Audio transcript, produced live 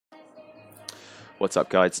What's up,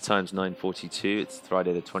 guys? Time's 9:42. It's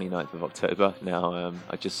Friday the 29th of October. Now,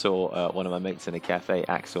 I just saw one of my mates in a cafe,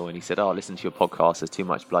 Axel, and he said, "Oh, listen to your podcast. There's too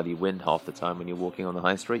much bloody wind half the time when you're walking on the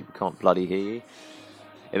high street. We can't bloody hear you."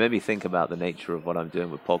 It made me think about the nature of what I'm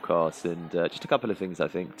doing with podcasts and just a couple of things I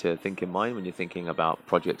think to think in mind when you're thinking about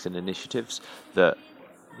projects and initiatives that,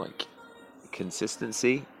 like,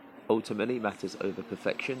 consistency ultimately matters over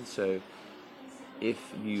perfection. So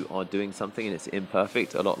if you are doing something and it's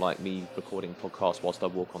imperfect, a lot like me recording podcasts whilst I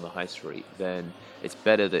walk on the high street, then it's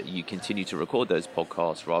better that you continue to record those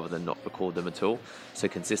podcasts rather than not record them at all. So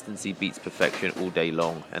consistency beats perfection all day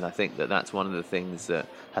long. And I think that that's one of the things that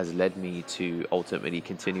has led me to ultimately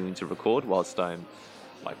continuing to record whilst I'm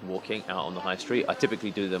like walking out on the high street. I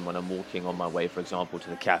typically do them when I'm walking on my way, for example, to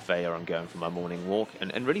the cafe, or I'm going for my morning walk,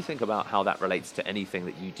 and really think about how that relates to anything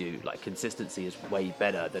that you do. Like, consistency is way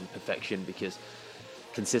better than perfection because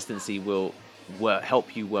consistency will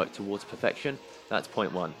help you work towards perfection. That's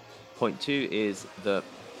point one. Point two is that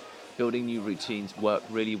building new routines work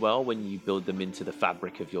really well when you build them into the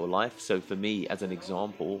fabric of your life. So for me, as an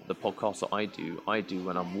example, the podcast that I do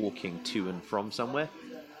when I'm walking to and from somewhere.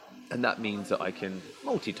 And that means that I can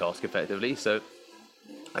multitask effectively. So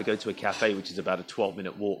I go to a cafe, which is about a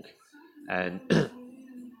 12-minute walk, and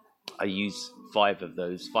I use 5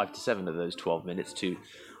 to 7 of those 12 minutes to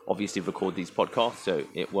obviously record these podcasts. So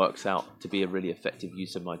it works out to be a really effective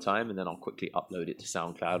use of my time. And then I'll quickly upload it to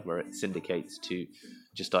SoundCloud, where it syndicates to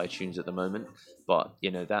just iTunes at the moment. But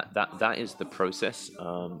that is the process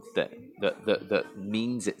that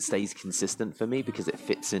means it stays consistent for me because it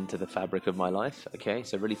fits into the fabric of my life. Okay,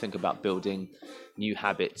 so really think about building new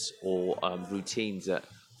habits or routines that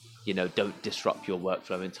don't disrupt your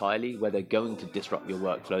workflow entirely. Where they're going to disrupt your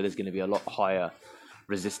workflow, there's going to be a lot higher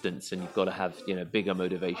resistance, and you've got to have bigger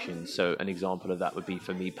motivation. So an example of that would be,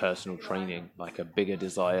 for me, personal training, like a bigger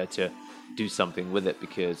desire to do something with it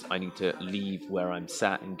because I need to leave where I'm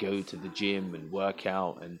sat and go to the gym and work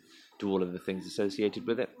out and do all of the things associated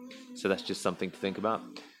with it. So that's just something to think about.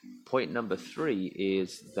 Point number 3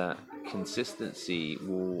 is that consistency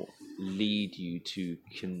will lead you to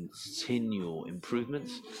continual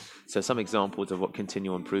improvements. So some examples of what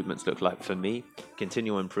continual improvements look like for me.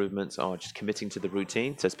 Continual improvements are just committing to the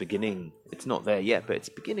routine. So it's not there yet, but it's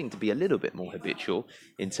beginning to be a little bit more habitual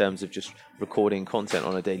in terms of just recording content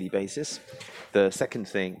on a daily basis. The second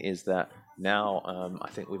thing is that now I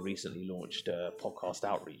think we recently launched a podcast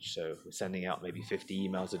outreach. So we're sending out maybe 50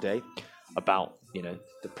 emails a day about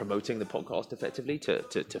promoting the podcast effectively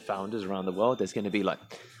to founders around the world. There's going to be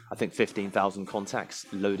I think 15,000 contacts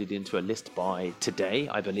loaded into a list by today,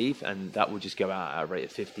 I believe, and that will just go out at a rate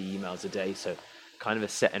of 50 emails a day. So kind of a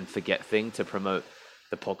set and forget thing to promote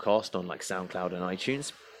the podcast on SoundCloud and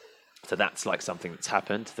iTunes. So that's something that's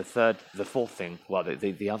happened. The fourth thing,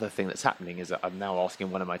 the other thing that's happening is that I'm now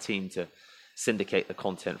asking one of my team to syndicate the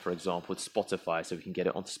content, for example, to Spotify, so we can get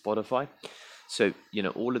it onto Spotify. So,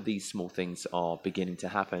 all of these small things are beginning to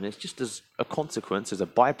happen. It's just as a consequence, as a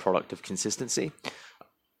byproduct of consistency.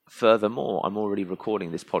 Furthermore, I'm already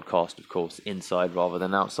recording this podcast, of course, inside rather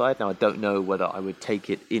than outside. Now, I don't know whether I would take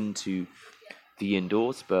it into the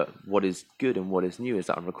indoors, but what is good and what is new is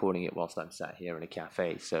that I'm recording it whilst I'm sat here in a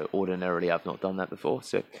cafe. So ordinarily, I've not done that before.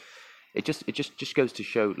 So it just goes to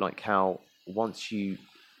show how once you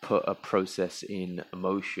put a process in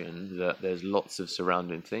motion, that there's lots of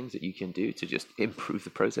surrounding things that you can do to just improve the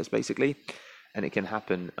process, basically. And it can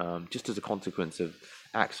happen just as a consequence of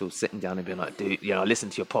Axel sitting down and being like, "Dude, I listen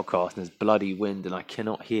to your podcast and there's bloody wind and I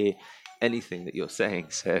cannot hear anything that you're saying."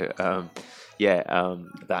 So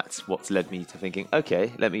that's what's led me to thinking,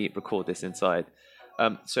 okay, let me record this inside.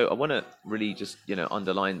 So I want to really just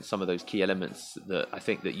underline some of those key elements that I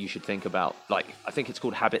think that you should think about. I think it's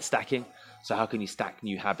called habit stacking. So how can you stack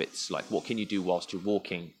new habits? What can you do whilst you're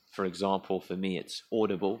walking? For example, for me, it's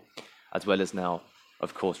Audible, as well as now,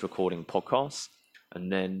 of course, recording podcasts,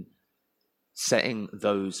 and then setting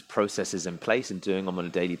those processes in place and doing them on a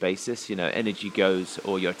daily basis. Energy goes,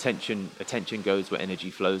 or your attention goes where energy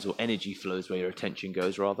flows, or energy flows where your attention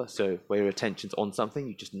goes, rather. So where your attention's on something,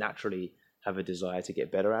 you just naturally have a desire to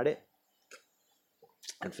get better at it.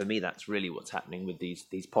 And for me, that's really what's happening with these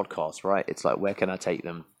podcasts, right? It's where can I take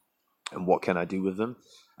them and what can I do with them?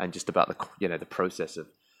 And just about the process of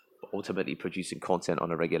ultimately producing content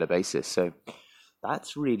on a regular basis. So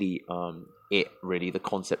that's really the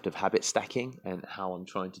concept of habit stacking and how I'm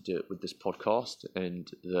trying to do it with this podcast.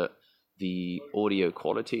 And the audio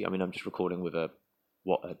quality, I'm just recording with a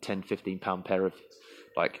 10-15 pound pair of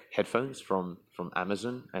headphones from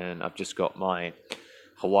Amazon, and I've just got my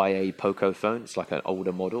Huawei Poco phone. It's an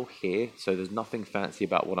older model here, so there's nothing fancy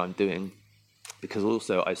about what I'm doing, because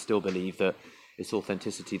also I still believe that it's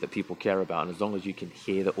authenticity that people care about. And as long as you can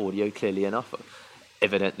hear the audio clearly enough,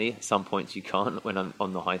 evidently at some points you can't when I'm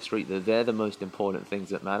on the high street, they're the most important things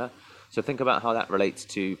that matter. So think about how that relates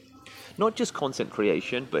to not just content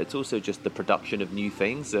creation, but it's also just the production of new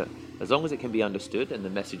things. That as long as it can be understood and the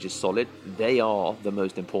message is solid, they are the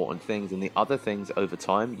most important things. And the other things over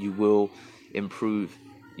time, you will improve,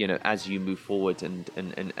 as you move forward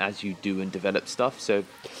and as you do and develop stuff. So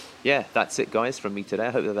yeah, that's it, guys, from me today.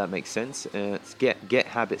 I hope that makes sense. Get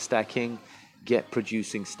habit stacking, get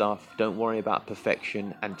producing stuff. Don't worry about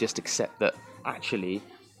perfection, and just accept that actually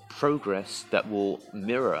progress that will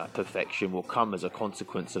mirror perfection will come as a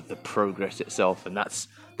consequence of the progress itself. And that's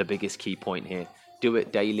the biggest key point here. Do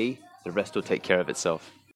it daily. The rest will take care of itself.